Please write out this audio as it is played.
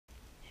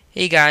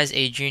Hey guys,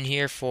 Adrian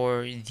here for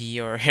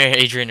or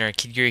Adrian or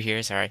Kid Gear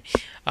here, sorry.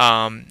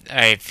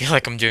 I feel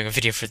like I'm doing a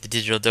video for the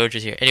Digital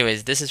Dojos here.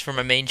 Anyways, this is for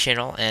my main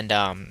channel, and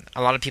a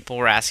lot of people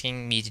were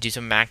asking me to do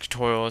some Mac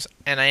tutorials,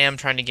 and I am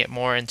trying to get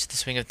more into the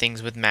swing of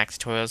things with Mac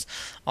tutorials.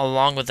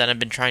 Along with that, I've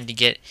been trying to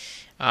get,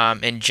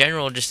 in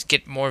general, just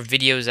get more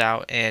videos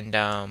out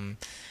and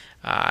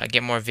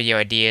get more video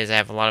ideas. I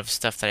have a lot of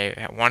stuff that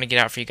I want to get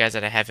out for you guys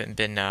that I haven't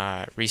been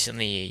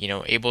recently,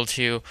 able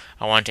to.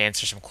 I want to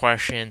answer some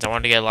questions. I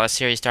want to get a lot of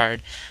series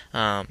started.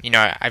 I'm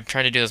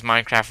trying to do those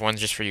Minecraft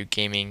ones just for you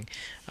gaming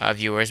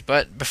viewers.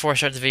 But before I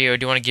start the video, I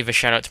do want to give a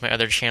shout out to my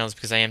other channels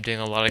because I am doing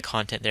a lot of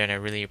content there, and I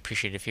really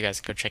appreciate it if you guys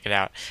go check it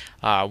out.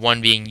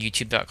 One being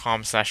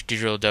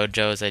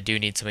youtube.com/digitaldojos. I do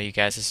need some of you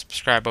guys to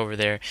subscribe over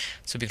there,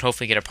 so we can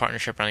hopefully get a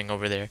partnership running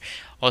over there.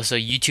 Also,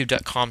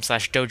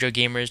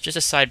 youtube.com/dojogamers, just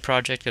a side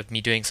project of me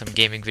doing some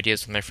gaming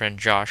videos with my friend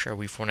Josh, or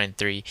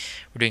We493.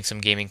 We're doing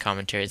some gaming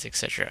commentaries,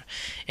 etc.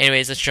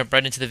 Anyways, let's jump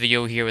right into the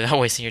video here without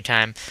wasting your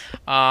time.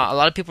 A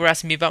lot of people were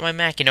asking me about my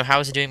Mac. How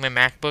is it doing my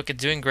MacBook?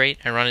 It's doing great.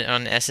 I run it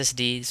on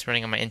SSD. It's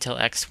running on my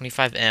Intel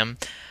X25M.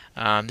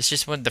 This is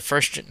just one the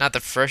first, not the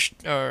first,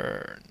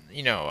 or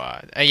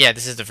yeah,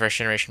 this is the first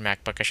generation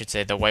MacBook, I should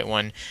say, the white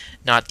one,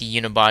 not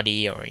the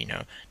unibody or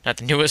not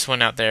the newest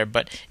one out there,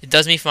 but it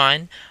does me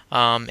fine.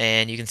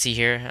 And you can see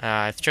here,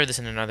 I've showed this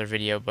in another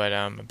video, but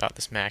about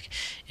this Mac,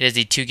 it is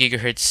the 2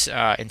 gigahertz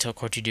Intel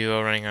Core 2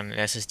 Duo running on an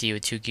SSD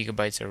with 2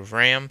 gigabytes of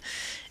RAM.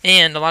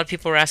 And a lot of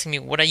people are asking me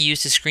what I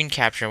use to screen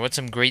capture, what's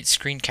some great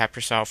screen capture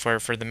software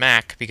for the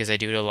Mac, because I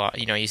do it a lot.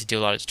 I used to do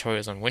a lot of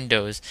tutorials on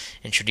Windows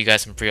and showed you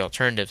guys some free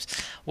alternatives.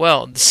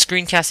 Well, the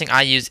screencasting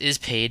I use is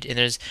paid, and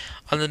there's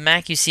on the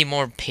Mac you see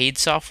more paid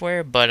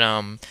software, but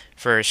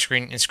for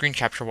screen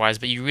capture wise,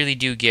 but you really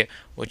do get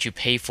what you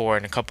pay for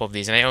in a couple of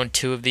these. And I own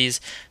two of these,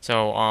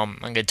 so I'm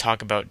going to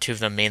talk about two of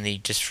them mainly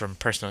just from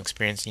personal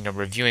experience,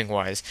 reviewing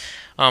wise.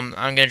 I'm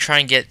going to try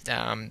and get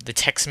the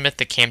TechSmith,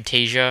 the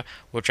Camtasia,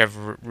 which I've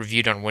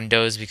reviewed on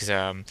Windows because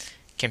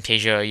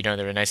Camtasia,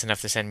 they were nice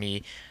enough to send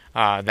me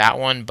that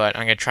one, but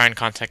I'm gonna try and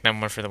contact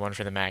them for the one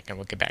for the Mac, and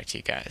we'll get back to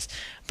you guys.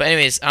 But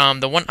anyways,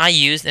 the one I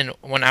used and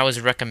one I was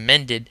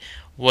recommended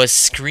was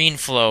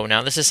ScreenFlow.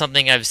 Now this is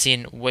something I've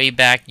seen way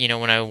back,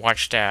 when I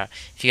watched,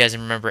 if you guys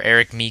remember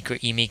Eric Meek or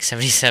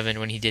eMeek77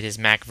 when he did his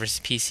Mac versus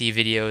PC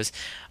videos.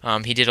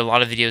 He did a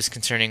lot of videos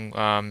concerning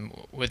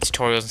with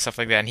tutorials and stuff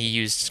like that, and he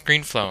used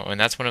ScreenFlow, and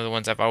that's one of the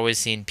ones I've always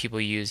seen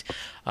people use.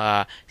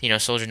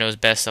 Soldier Knows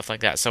Best, stuff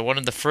like that. So one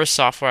of the first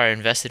software I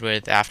invested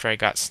with after I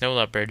got Snow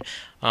Leopard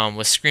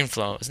was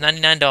ScreenFlow. It was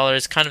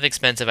 $99, kind of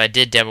expensive. I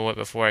did demo it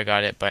before I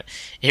got it, but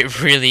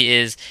it really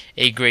is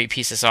a great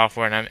piece of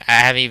software, and I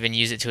haven't even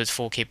used it to its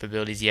full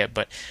capabilities yet.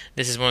 But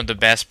this is one of the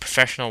best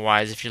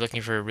professional-wise. If you're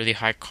looking for really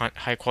high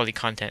quality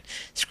content,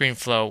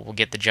 ScreenFlow will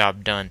get the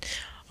job done.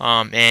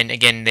 And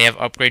again, they have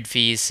upgrade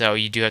fees, so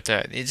you do have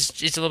to.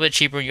 It's a little bit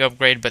cheaper when you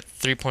upgrade, but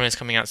 3.0 is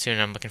coming out soon,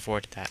 and I'm looking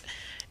forward to that.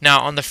 Now,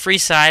 on the free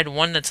side,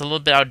 one that's a little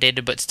bit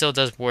outdated but still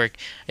does work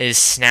is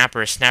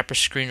Snapper. Snapper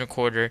Screen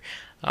Recorder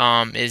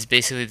is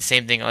basically the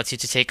same thing. It lets you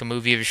to take a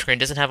movie of your screen. It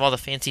doesn't have all the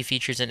fancy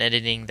features and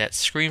editing that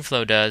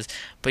ScreenFlow does,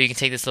 but you can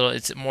take this little.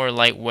 It's more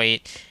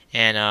lightweight,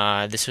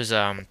 and this was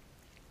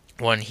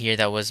one here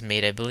that was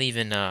made, I believe,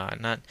 in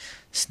not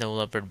Snow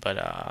Leopard, but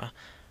I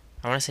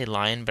want to say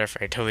Lion, but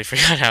I totally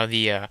forgot how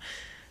the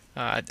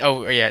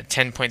oh yeah,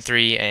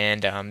 10.3,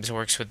 and this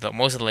works with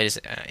most of the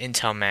latest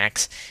Intel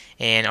Macs,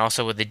 and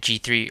also with the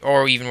G3,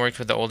 or even works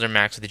with the older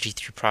Macs with the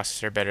G3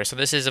 processor better. So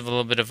this is a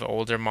little bit of an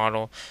older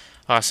model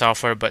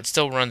software, but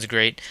still runs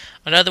great.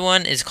 Another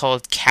one is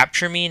called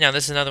Capture Me. Now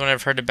this is another one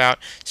I've heard about,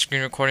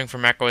 screen recording for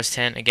Mac OS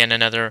 10. Again,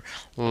 another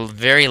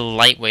very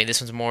lightweight. This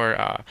one's more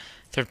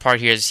third part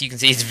here. As you can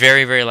see, it's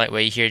very, very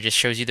lightweight here. It just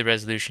shows you the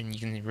resolution. You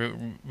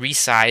can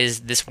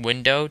resize this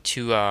window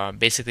to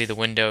basically the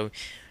window,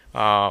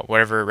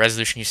 whatever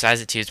resolution you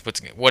size it to, is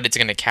what it's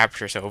going to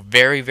capture. So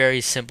very,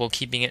 very simple,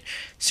 keeping it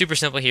super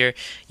simple here.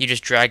 You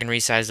just drag and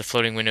resize the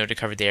floating window to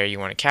cover the area you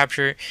want to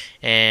capture,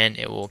 and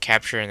it will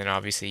capture, and then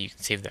obviously you can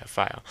save that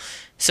file.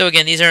 So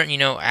again, these aren't,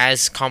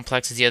 as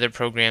complex as the other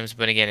programs,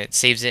 but again, it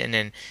saves it, and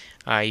then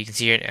you can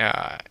see here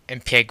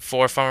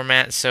MPEG-4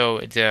 format, so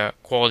the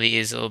quality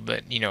is a little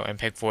bit,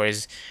 MPEG-4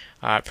 is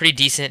pretty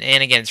decent,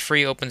 and again, it's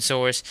free, open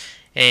source,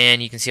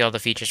 and you can see all the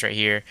features right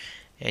here,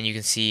 and you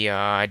can see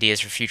ideas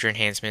for future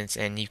enhancements,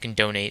 and you can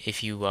donate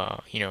if you,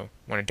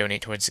 want to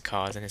donate towards the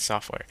cause and its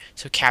software.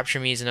 So Capture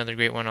Me is another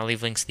great one. I'll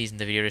leave links to these in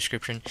the video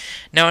description.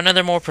 Now,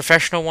 another more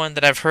professional one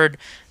that I've heard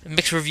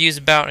mixed reviews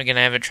about. Again,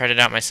 I haven't tried it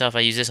out myself.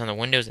 I use this on the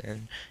Windows.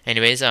 And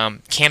anyways,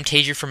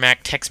 Camtasia for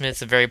Mac. TechSmith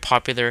is a very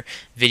popular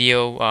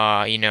video,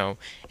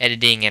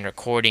 editing and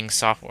recording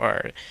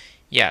software.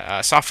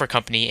 Yeah, software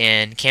company,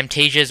 and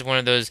Camtasia is one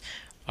of those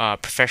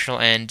professional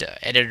end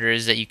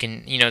editors that you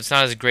can, it's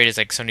not as great as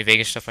like Sony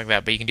Vegas stuff like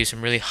that, but you can do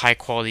some really high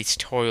quality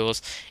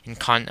tutorials and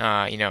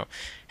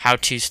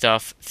how-to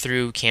stuff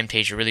through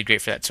Camtasia. Really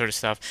great for that sort of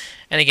stuff.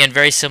 And again,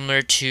 very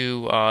similar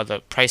to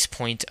the price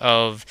point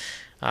of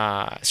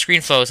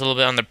ScreenFlow. It's a little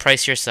bit on the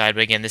pricier side,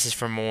 but again, this is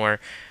for more,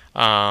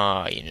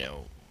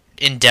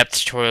 in-depth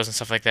tutorials and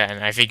stuff like that.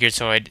 And I figured,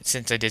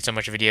 since I did so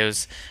much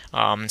videos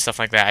and stuff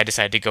like that, I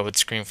decided to go with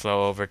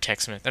ScreenFlow over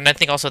TechSmith. And I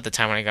think also at the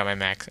time when I got my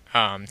Mac,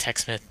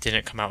 TechSmith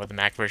didn't come out with the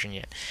Mac version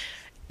yet.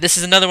 This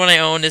is another one I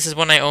own. This is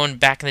one I owned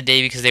back in the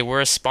day because they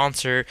were a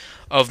sponsor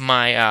of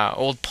my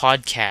old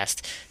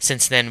podcast.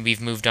 Since then,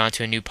 we've moved on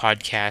to a new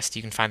podcast.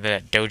 You can find that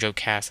at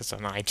DojoCast. That's on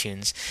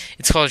iTunes.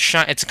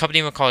 It's a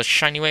company called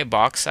Shiny White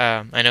Box.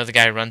 I know the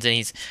guy who runs it.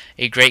 He's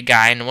a great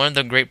guy, and one of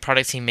the great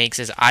products he makes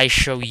is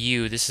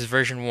iShowU. This is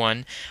version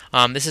 1.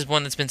 This is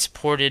one that's been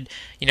supported.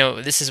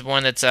 This is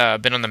one that's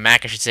been on the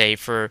Mac, I should say,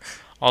 for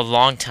a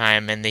long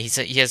time, and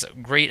he has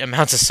great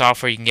amounts of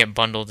software you can get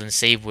bundled and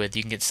save with.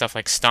 You can get stuff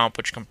like Stomp,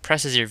 which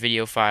compresses your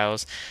video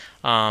files,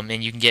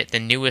 and you can get the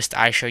newest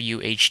iShowU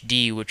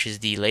HD, which is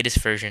the latest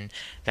version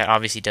that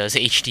obviously does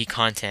HD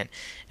content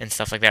and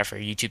stuff like that for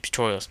YouTube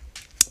tutorials.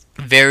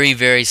 Very,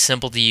 very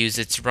simple to use.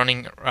 Its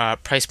running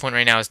price point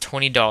right now is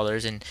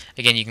 $20, and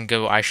again, you can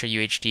go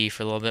iShowU HD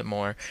for a little bit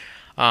more.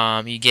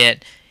 You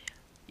get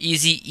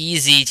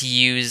easy to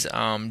use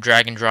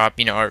drag and drop,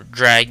 or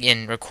drag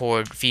and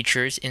record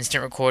features,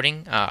 instant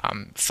recording,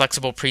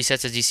 flexible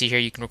presets. As you see here,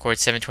 you can record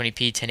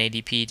 720p,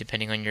 1080p,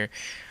 depending on your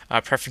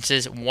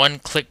preferences.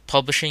 One-click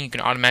publishing, you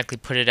can automatically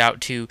put it out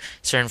to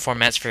certain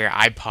formats for your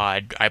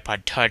iPod,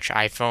 iPod Touch,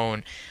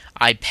 iPhone,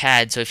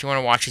 iPad. So if you want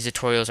to watch these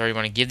tutorials or you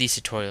want to give these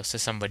tutorials to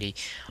somebody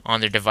on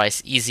their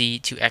device, easy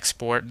to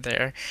export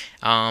there.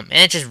 And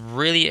it's just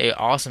really an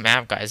awesome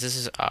app, guys. This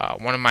is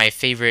one of my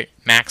favorite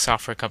Mac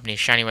software companies,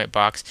 Shiny White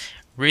Box.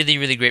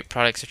 Really great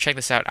product. So check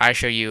this out,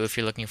 iShowU, if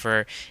you're looking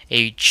for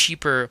a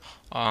cheaper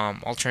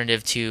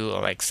alternative to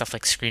like stuff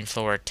like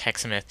ScreenFlow or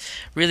TechSmith.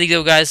 Really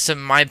good, guys. So in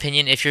my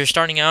opinion, if you're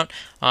starting out,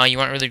 you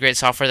want really great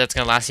software that's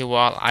going to last you a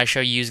while,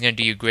 iShowU is going to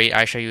do you great.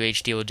 iShowU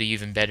HD will do you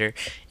even better.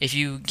 If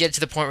you get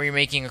to the point where you're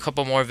making a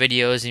couple more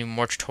videos and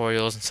more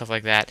tutorials and stuff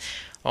like that,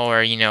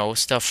 or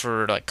stuff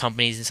for like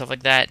companies and stuff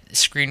like that,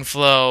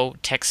 ScreenFlow,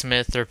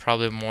 TechSmith are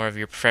probably more of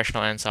your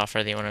professional end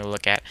software that you want to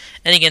look at.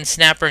 And again,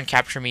 Snapper and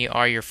CaptureMe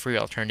are your free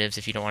alternatives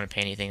if you don't want to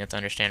pay anything. That's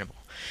understandable.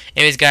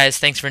 Anyways, guys,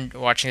 thanks for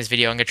watching this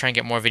video. I'm going to try and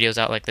get more videos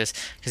out like this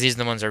because these are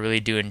the ones I really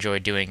do enjoy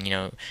doing,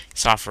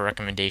 software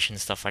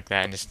recommendations, stuff like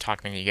that, and just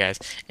talking to you guys.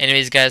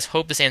 Anyways, guys,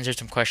 hope this answers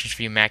some questions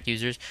for you Mac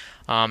users.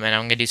 And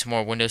I'm going to do some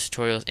more Windows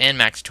tutorials and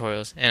Mac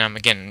tutorials. And I'm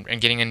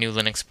getting a new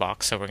Linux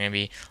box, so we're going to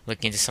be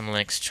looking into some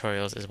Linux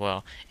tutorials as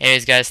well.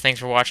 Anyways, guys, thanks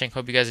for watching.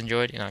 Hope you guys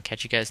enjoyed, and I'll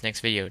catch you guys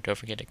next video. Don't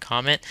forget to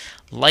comment,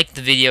 like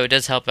the video. It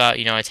does help out.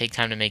 I take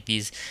time to make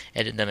these,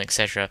 edit them,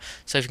 etc.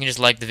 So if you can just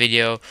like the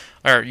video,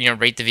 or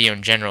rate the video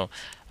in general,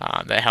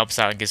 that helps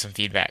out and give some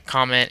feedback.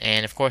 Comment,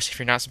 and of course, if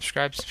you're not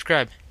subscribed,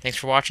 subscribe. Thanks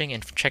for watching,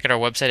 and check out our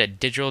website at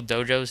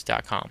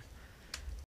digitaldojos.com.